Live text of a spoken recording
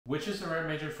Which is the right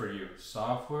major for you,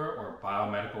 software or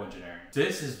biomedical engineering?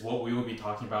 This is what we will be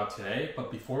talking about today, but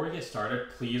before we get started,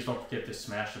 please don't forget to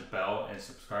smash the bell and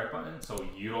subscribe button so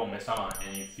you don't miss out on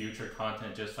any future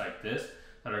content just like this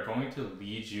that are going to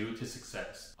lead you to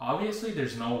success. Obviously,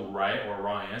 there's no right or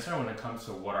wrong answer when it comes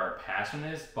to what our passion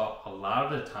is, but a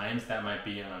lot of the times that might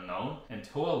be an unknown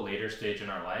until a later stage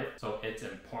in our life. So it's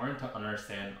important to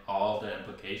understand all the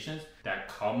implications that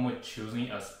come with choosing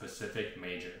a specific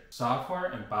major. Software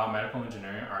and biomedical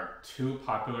engineering are two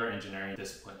popular engineering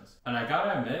disciplines. And I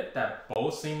gotta admit that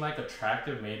both seem like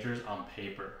attractive majors on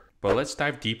paper. But let's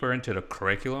dive deeper into the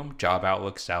curriculum, job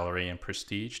outlook, salary, and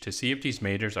prestige to see if these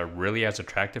majors are really as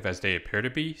attractive as they appear to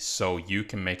be, so you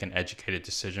can make an educated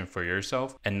decision for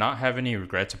yourself and not have any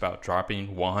regrets about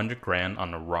dropping 100 grand on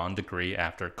the wrong degree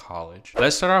after college.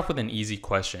 Let's start off with an easy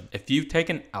question. If you've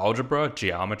taken algebra,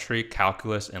 geometry,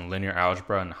 calculus, and linear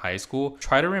algebra in high school,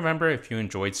 try to remember if you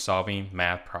enjoyed solving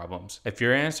math problems. If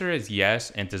your answer is yes,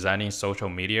 and designing social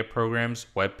media programs,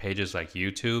 web pages like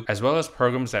YouTube, as well as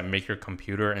programs that make your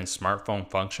computer and smartphone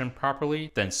function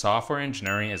properly, then software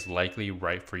engineering is likely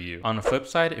right for you. On the flip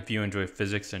side, if you enjoy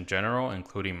physics in general,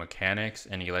 including mechanics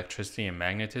and electricity and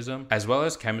magnetism, as well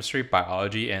as chemistry,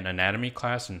 biology, and anatomy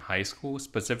class in high school,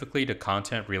 specifically the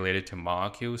content related to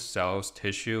molecules, cells,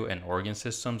 tissue, and organ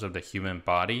systems of the human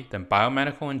body, then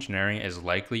biomedical engineering is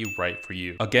likely right for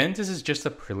you. Again, this is just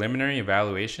a preliminary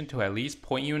evaluation to at least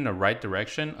point you in the right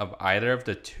direction of either of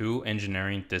the two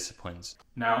engineering disciplines.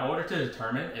 Now, in order to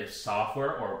determine if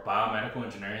software or biomedical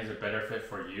engineering is a better fit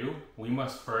for you, we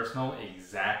must first know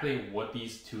exactly what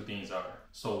these two things are.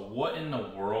 So what in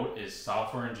the world is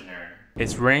software engineering?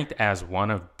 It's ranked as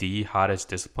one of the hottest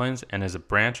disciplines and is a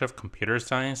branch of computer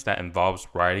science that involves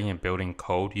writing and building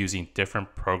code using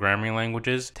different programming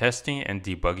languages, testing and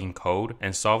debugging code,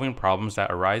 and solving problems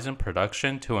that arise in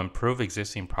production to improve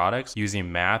existing products using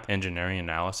math, engineering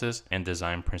analysis, and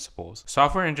design principles.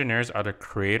 Software engineers are the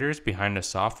creators behind the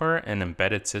software and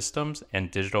embedded systems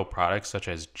and digital products such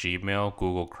as Gmail,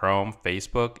 Google Chrome,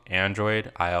 Facebook,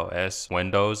 Android, iOS,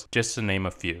 Windows, just to name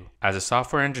a few. As a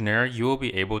software engineer, you will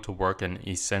be able to work in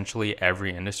essentially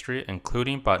every industry,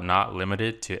 including but not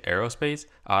limited to aerospace,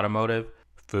 automotive,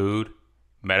 food,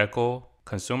 medical,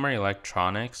 consumer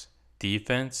electronics,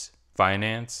 defense,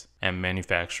 finance, and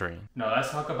manufacturing. Now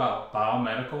let's talk about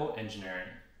biomedical engineering.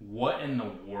 What in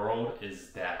the world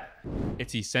is that?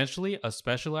 It's essentially a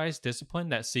specialized discipline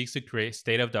that seeks to create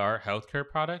state-of-the-art healthcare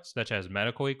products such as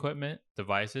medical equipment,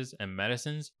 devices, and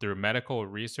medicines through medical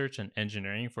research and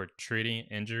engineering for treating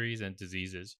injuries and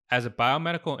diseases. As a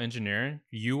biomedical engineer,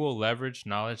 you will leverage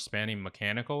knowledge spanning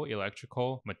mechanical,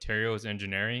 electrical, materials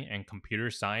engineering, and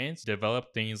computer science to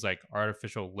develop things like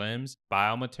artificial limbs,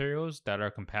 biomaterials that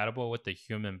are compatible with the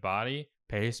human body,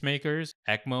 pacemakers,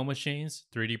 ECMO machines,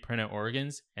 3D printed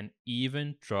organs, and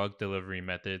even drug delivery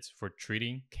methods for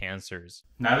treating cancers.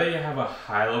 Now that you have a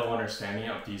high-level understanding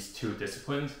of these two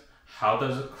disciplines, how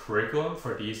does the curriculum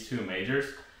for these two majors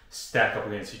stack up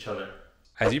against each other?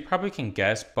 As you probably can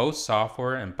guess, both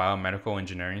software and biomedical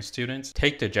engineering students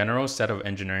take the general set of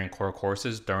engineering core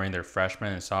courses during their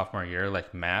freshman and sophomore year,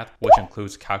 like math, which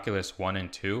includes calculus 1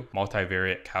 and 2,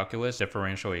 multivariate calculus,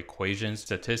 differential equations,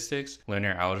 statistics,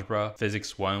 linear algebra,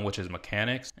 physics 1, which is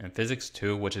mechanics, and physics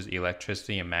 2, which is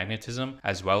electricity and magnetism,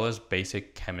 as well as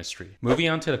basic chemistry. Moving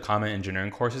on to the common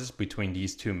engineering courses between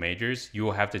these two majors, you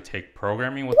will have to take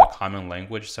programming with a common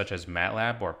language such as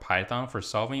MATLAB or Python for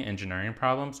solving engineering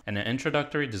problems, and an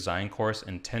introductory design course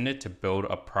intended to build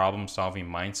a problem-solving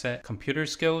mindset, computer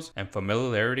skills, and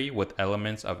familiarity with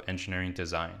elements of engineering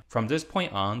design. From this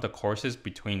point on, the courses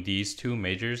between these two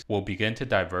majors will begin to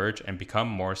diverge and become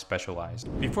more specialized.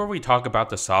 Before we talk about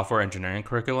the software engineering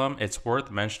curriculum, it's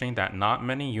worth mentioning that not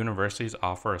many universities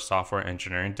offer a software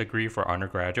engineering degree for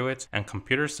undergraduates, and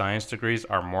computer science degrees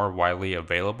are more widely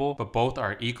available, but both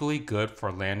are equally good for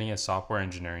landing a software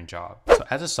engineering job. So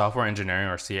as a software engineering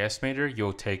or CS major,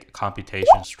 you'll take computation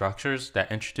structures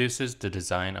that introduces the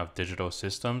design of digital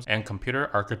systems, and computer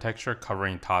architecture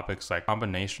covering topics like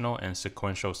combinational and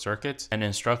sequential circuits, and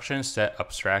instruction set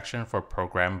abstraction for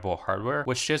programmable hardware,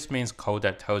 which just means code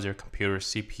that tells your computer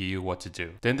CPU what to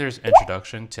do. Then there's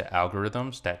introduction to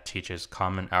algorithms that teaches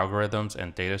common algorithms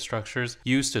and data structures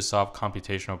used to solve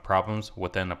computational problems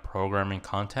within a programming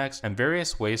context, and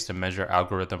various ways to measure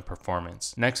algorithm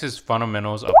performance. Next is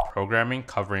fundamentals of programming,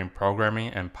 covering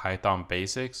programming and Python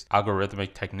basics,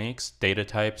 algorithmic techniques, data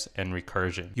types, and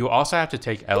recursion. You also have to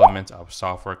take elements of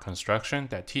software construction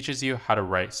that teaches you how to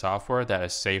write software that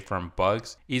is safe from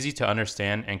bugs, easy to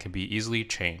understand, and can be easily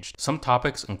changed. Some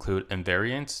topics include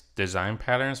invariants, design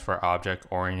patterns for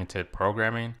object-oriented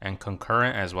programming, and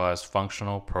concurrent as well as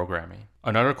functional programming.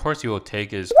 Another course you will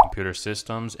take is Computer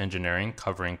Systems Engineering,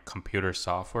 covering computer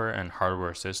software and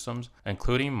hardware systems,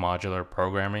 including modular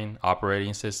programming,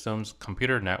 operating systems,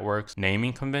 computer networks,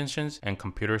 naming conventions, and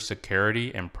computer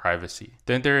security and privacy.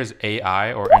 Then there is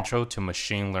AI, or Intro to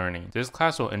Machine Learning. This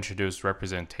class will introduce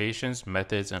representations,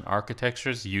 methods, and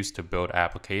architectures used to build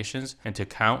applications and to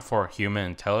account for human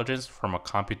intelligence from a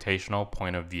computational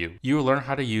point of view. You will learn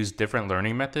how to use different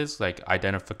learning methods like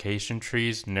identification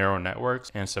trees, neural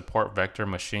networks, and support vector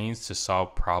machines to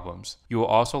solve problems. You will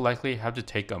also likely have to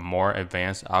take a more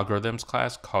advanced algorithms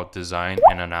class called Design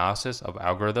and Analysis of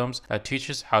Algorithms that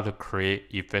teaches how to create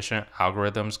efficient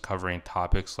algorithms covering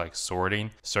topics like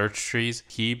sorting, search trees,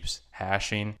 heaps,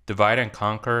 hashing, divide and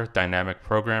conquer, dynamic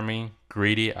programming,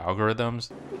 greedy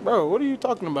algorithms, Bro, what are you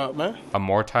talking about, man?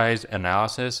 amortized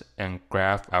analysis, and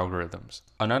graph algorithms.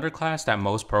 Another class that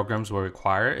most programs will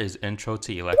require is Intro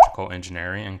to Electrical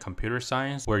Engineering and Computer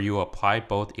Science, where you apply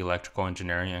both electrical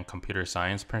engineering and computer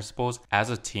science principles as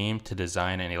a team to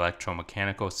design an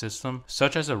electromechanical system,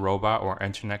 such as a robot or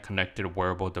internet-connected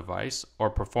wearable device, or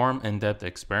perform in-depth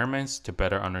experiments to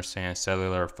better understand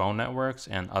cellular phone networks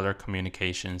and other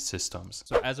communication systems.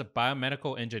 So as a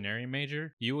biomedical engineering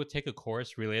major, you will take a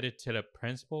course related to the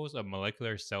principles of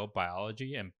molecular cell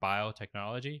biology and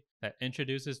biotechnology that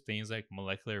introduces things like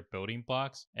molecular building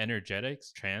blocks,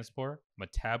 energetics, transport,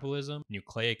 metabolism,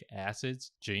 nucleic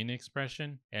acids, gene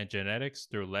expression, and genetics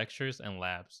through lectures and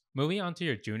labs. Moving on to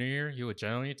your junior year, you will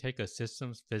generally take a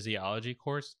systems physiology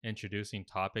course introducing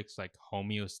topics like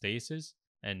homeostasis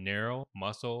and neural,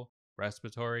 muscle,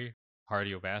 respiratory,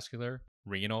 cardiovascular,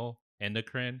 renal,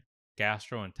 endocrine,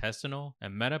 gastrointestinal,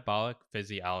 and metabolic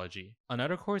physiology.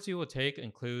 Another course you will take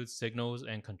includes signals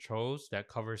and controls that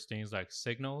covers things like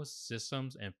signals,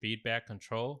 systems, and feedback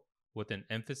control, with an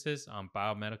emphasis on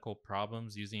biomedical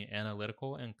problems using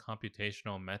analytical and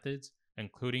computational methods,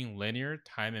 including linear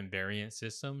time invariant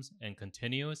systems and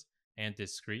continuous and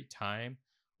discrete time,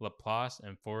 Laplace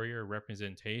and Fourier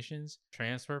representations,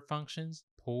 transfer functions,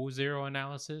 pool zero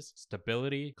analysis,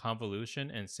 stability, convolution,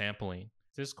 and sampling.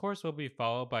 This course will be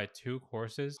followed by two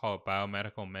courses called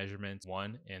Biomedical Measurements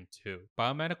 1 and 2.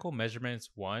 Biomedical Measurements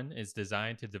 1 is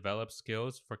designed to develop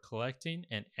skills for collecting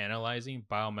and analyzing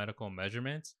biomedical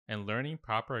measurements and learning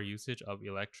proper usage of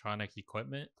electronic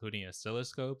equipment, including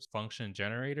oscilloscopes, function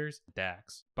generators, and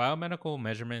DACs. Biomedical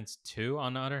Measurements 2,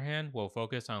 on the other hand, will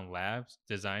focus on labs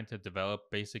designed to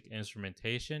develop basic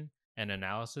instrumentation and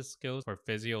analysis skills for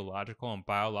physiological and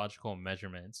biological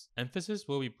measurements. Emphasis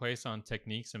will be placed on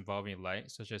techniques involving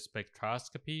light, such as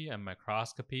spectroscopy and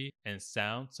microscopy, and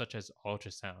sound, such as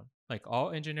ultrasound. Like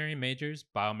all engineering majors,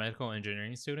 biomedical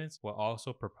engineering students will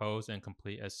also propose and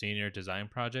complete a senior design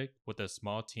project with a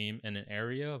small team in an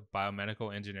area of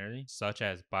biomedical engineering, such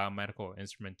as biomedical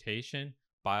instrumentation,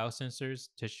 biosensors,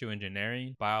 tissue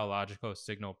engineering, biological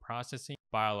signal processing,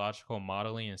 biological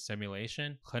modeling and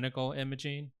simulation, clinical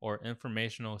imaging, or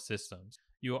informational systems.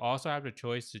 You will also have the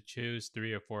choice to choose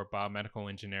 3 or 4 biomedical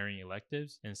engineering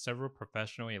electives and several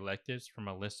professional electives from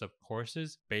a list of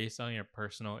courses based on your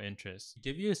personal interests. To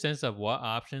give you a sense of what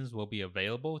options will be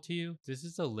available to you, this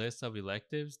is a list of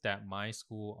electives that my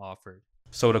school offered.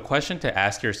 So the question to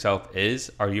ask yourself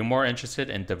is, are you more interested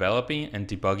in developing and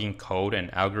debugging code and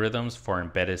algorithms for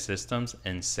embedded systems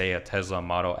in, say, a Tesla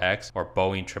Model X or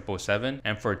Boeing 777,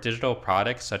 and for digital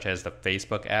products such as the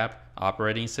Facebook app,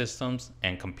 operating systems,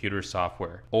 and computer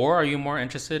software? Or are you more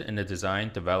interested in the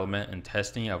design, development, and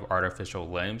testing of artificial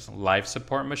limbs, life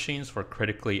support machines for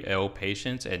critically ill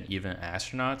patients and even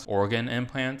astronauts, organ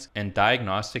implants, and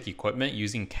diagnostic equipment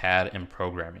using CAD and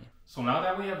programming? So now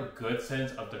that we have a good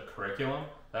sense of the curriculum,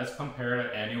 let's compare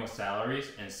the annual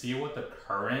salaries and see what the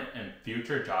current and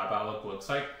future job outlook looks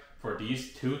like for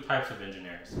these two types of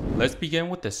engineers. Let's begin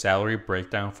with the salary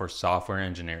breakdown for software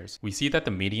engineers. We see that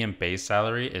the median base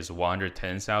salary is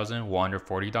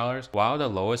 $110,140, while the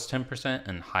lowest 10%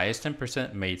 and highest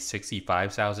 10% made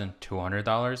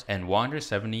 $65,200 and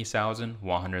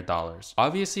 $170,100.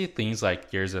 Obviously, things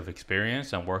like years of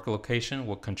experience and work location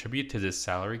will contribute to this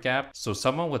salary gap, so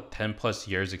someone with 10 plus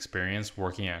years experience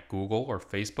working at Google or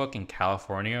Facebook in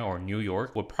California or New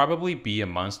York would probably be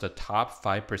amongst the top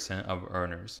 5% of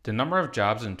earners. The number of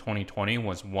jobs in 2020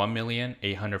 was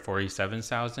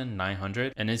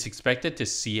 1,847,900 and is expected to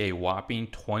see a whopping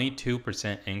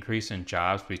 22% increase in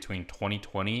jobs between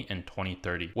 2020 and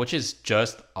 2030, which is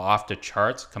just off the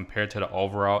charts compared to the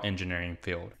overall engineering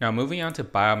field. Now moving on to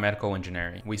biomedical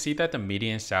engineering, we see that the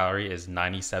median salary is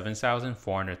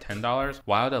 $97,410,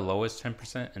 while the lowest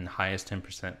 10% and highest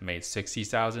 10% made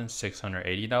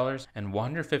 $60,680 and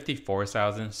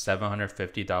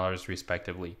 $154,750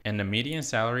 respectively, and the median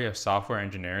salary salary of software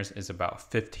engineers is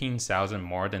about 15,000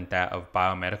 more than that of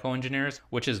biomedical engineers,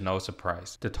 which is no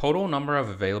surprise. The total number of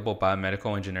available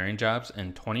biomedical engineering jobs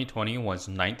in 2020 was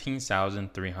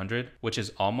 19,300, which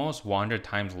is almost 100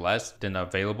 times less than the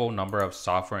available number of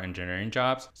software engineering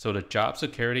jobs, so the job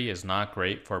security is not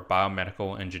great for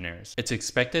biomedical engineers. It's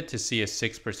expected to see a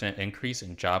 6% increase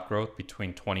in job growth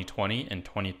between 2020 and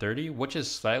 2030, which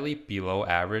is slightly below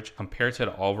average compared to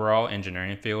the overall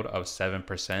engineering field of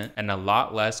 7% and a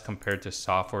lot less compared to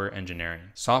software engineering.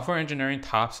 Software engineering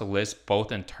tops the list both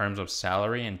in terms of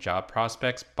salary and job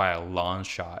prospects by a long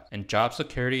shot, and job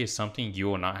security is something you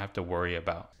will not have to worry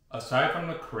about. Aside from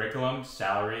the curriculum,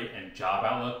 salary, and job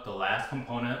outlook, the last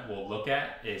component we'll look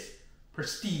at is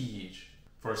prestige.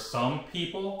 For some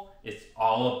people, it's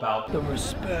all about the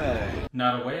respect.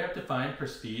 Now, the way I've defined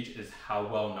prestige is how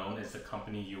well known is the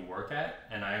company you work at,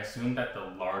 and I assume that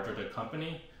the larger the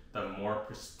company, the more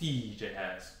prestige it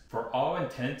has. For all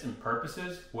intents and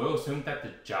purposes, we'll assume that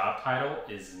the job title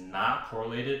is not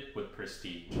correlated with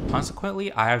prestige.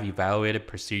 Consequently, I have evaluated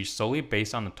prestige solely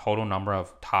based on the total number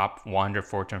of top 100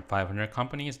 Fortune 500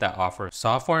 companies that offer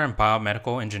software and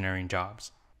biomedical engineering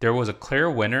jobs. There was a clear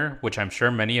winner, which I'm sure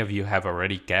many of you have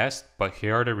already guessed, but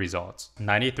here are the results.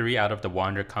 93 out of the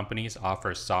 100 companies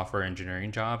offer software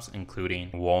engineering jobs,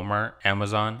 including Walmart,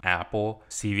 Amazon, Apple,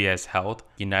 CVS Health,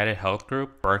 United Health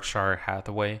Group, Berkshire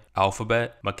Hathaway,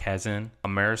 Alphabet, McKesson,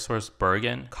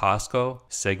 AmerisourceBergen, Costco,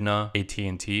 Cigna,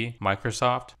 AT&T,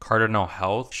 Microsoft, Cardinal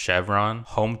Health, Chevron,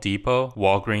 Home Depot,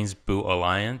 Walgreens Boot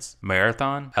Alliance,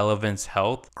 Marathon, Elevance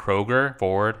Health, Kroger,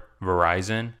 Ford,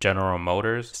 Verizon, General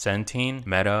Motors, Centene,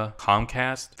 Meta,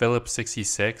 Comcast, Phillips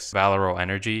 66, Valero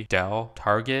Energy, Dell,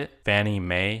 Target, Fannie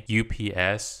Mae,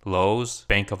 UPS, Lowe's,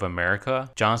 Bank of America,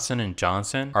 Johnson &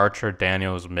 Johnson, Archer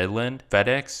Daniels Midland,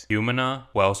 FedEx, Humana,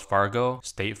 Wells Fargo,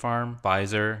 State Farm,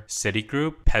 Pfizer,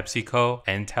 Citigroup, PepsiCo,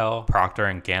 Intel,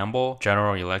 Procter & Gamble,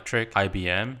 General Electric,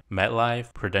 IBM,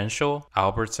 MetLife, Prudential,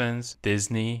 Albertsons,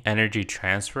 Disney, Energy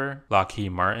Transfer,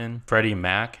 Lockheed Martin, Freddie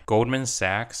Mac, Goldman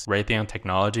Sachs, Raytheon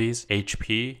Technologies,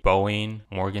 HP, Boeing,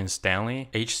 Morgan Stanley,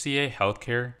 HCA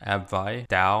Healthcare, AbbVie,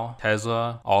 Dow,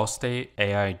 Tesla, Allstate,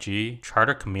 AIG,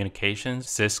 Charter Communications,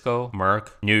 Cisco, Merck,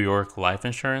 New York Life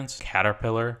Insurance,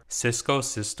 Caterpillar, Cisco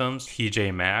Systems,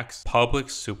 TJ Maxx,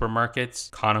 Publix Supermarkets,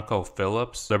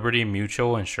 ConocoPhillips, Liberty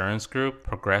Mutual Insurance Group,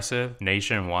 Progressive,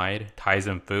 Nationwide,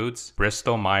 Tyson Foods,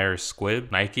 Bristol Myers Squibb,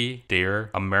 Nike, Deere,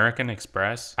 American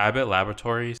Express, Abbott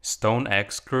Laboratories,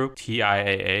 StoneX Group,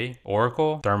 TIAA,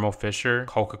 Oracle, Thermo Fisher,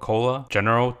 Coca-Cola,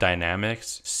 General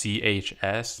Dynamics,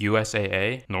 CHS,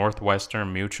 USAA,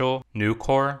 Northwestern Mutual,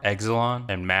 Nucor, Exelon,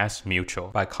 and Mass Mutual.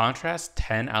 By contrast,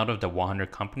 10 out of the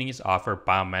 100 companies offer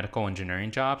biomedical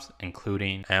engineering jobs,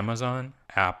 including Amazon,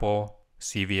 Apple,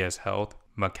 CVS Health,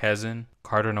 McKesson,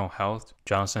 Cardinal Health,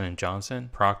 Johnson & Johnson,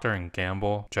 Procter &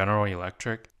 Gamble, General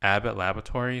Electric, Abbott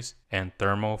Laboratories, and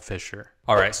Thermo Fisher.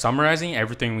 Alright, summarizing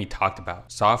everything we talked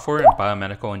about, software and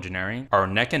biomedical engineering are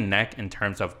neck and neck in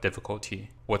terms of difficulty.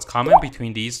 What's common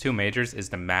between these two majors is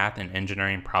the math and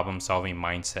engineering problem-solving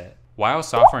mindset. While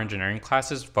software engineering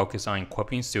classes focus on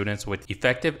equipping students with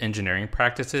effective engineering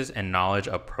practices and knowledge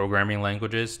of programming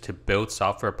languages to build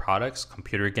software products,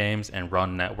 computer games, and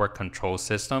run network control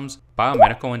systems,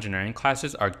 biomedical engineering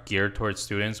classes are geared towards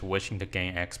students wishing to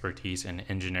gain expertise in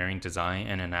engineering design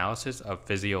and analysis of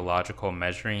physiological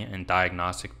measuring and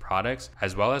diagnostic products,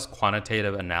 as well as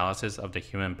quantitative analysis of the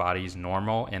human body's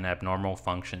normal and abnormal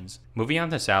functions. Moving on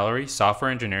to salary,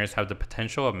 software engineers have the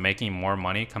potential of making more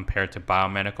money compared to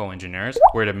biomedical engineers,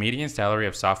 where the median salary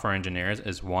of software engineers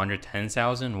is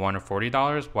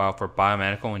 $110,140, while for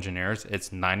biomedical engineers, it's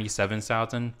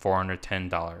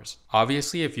 $97,410.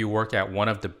 Obviously, if you work at one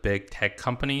of the big tech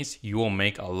companies, you will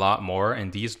make a lot more,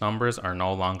 and these numbers are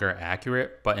no longer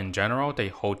accurate, but in general, they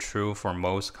hold true for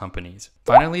most companies.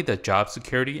 Finally, the job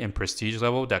security and prestige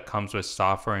level that comes with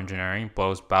software engineering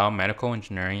blows biomedical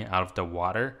engineering out of the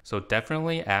water, so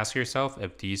definitely ask yourself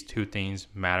if these two things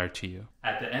matter to you.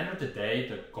 At the end of the day,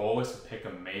 the goal is to pick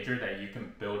a major that you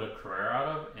can build a career out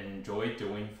of and enjoy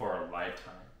doing for a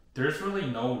lifetime. There's really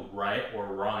no right or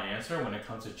wrong answer when it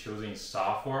comes to choosing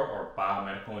software or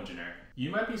biomedical engineering. You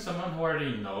might be someone who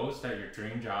already knows that your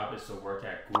dream job is to work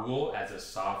at Google as a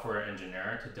software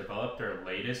engineer to develop their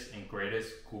latest and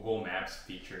greatest Google Maps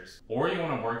features. Or you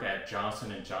want to work at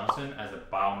Johnson & Johnson as a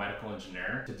biomedical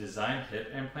engineer to design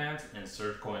hip implants and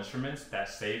surgical instruments that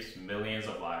saves millions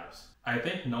of lives. I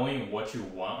think knowing what you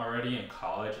want already in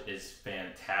college is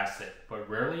fantastic, but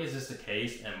rarely is this the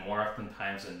case, and more often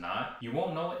times than not, you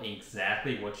won't know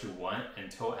exactly what you want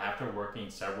until after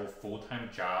working several full-time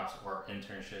jobs or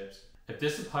internships. If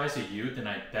this applies to you, then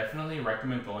I definitely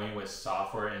recommend going with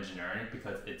software engineering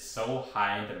because it's so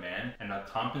high in demand and the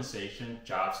compensation,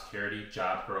 job security,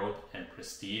 job growth, and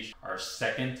prestige are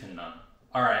second to none.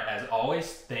 Alright, as always,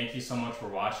 thank you so much for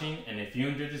watching, and if you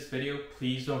enjoyed this video,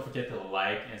 please don't forget to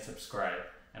like and subscribe,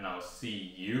 and I'll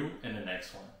see you in the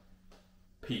next one.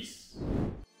 Peace.